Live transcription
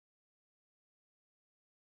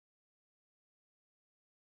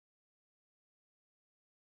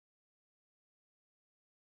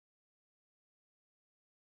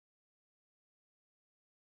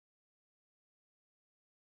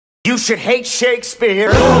You should hate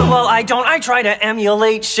Shakespeare. Well, I don't. I try to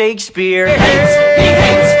emulate Shakespeare. He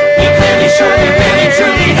clearly, surely, really,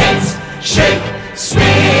 truly hates Shakespeare.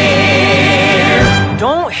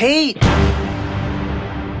 Don't hate.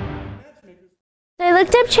 I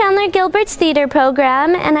looked up Chandler-Gilbert's theater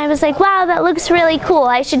program and I was like, wow, that looks really cool.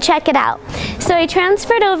 I should check it out. So I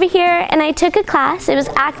transferred over here and I took a class. It was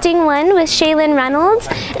Acting 1 with Shaylin Reynolds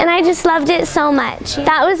and I just loved it so much.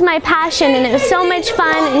 That was my passion and it was so much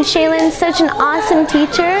fun, and Shaylin's such an awesome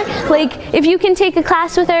teacher. Like, if you can take a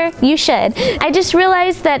class with her, you should. I just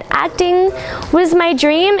realized that acting was my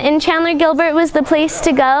dream and Chandler-Gilbert was the place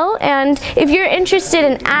to go. And if you're interested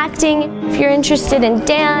in acting, if you're interested in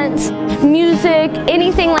dance, music,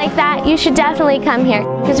 anything like that, you should definitely come here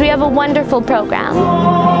because we have a wonderful program.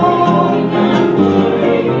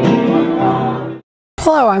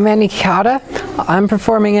 Hello, I'm Annie Kata. I'm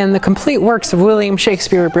performing in the complete works of William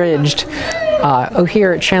Shakespeare Abridged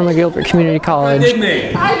here at Chandler-Gilbert Community College. I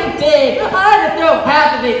did. I had to throw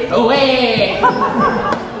half of it away.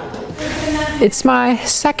 It's my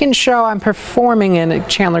second show I'm performing in at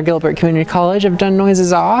Chandler-Gilbert Community College. I've done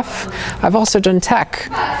Noises Off. I've also done tech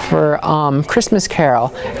for Christmas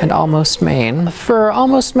Carol and Almost Maine. For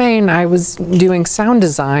Almost Maine, I was doing sound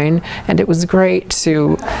design, and it was great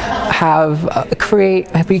to have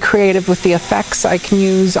be creative with the effects I can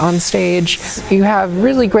use on stage. You have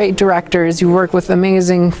really great directors. You work with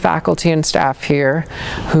amazing faculty and staff here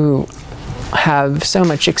who have so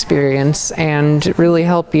much experience and really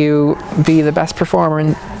help you be the best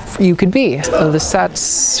performer you could be. The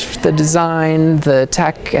sets, the design, the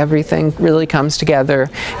tech, everything really comes together,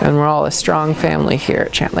 and we're all a strong family here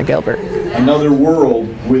at Chandler-Gilbert. Another world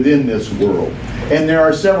within this world. And there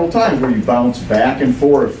are several times where you bounce back and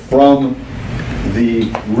forth from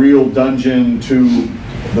the real dungeon to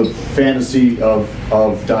the fantasy of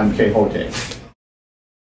Don Quixote.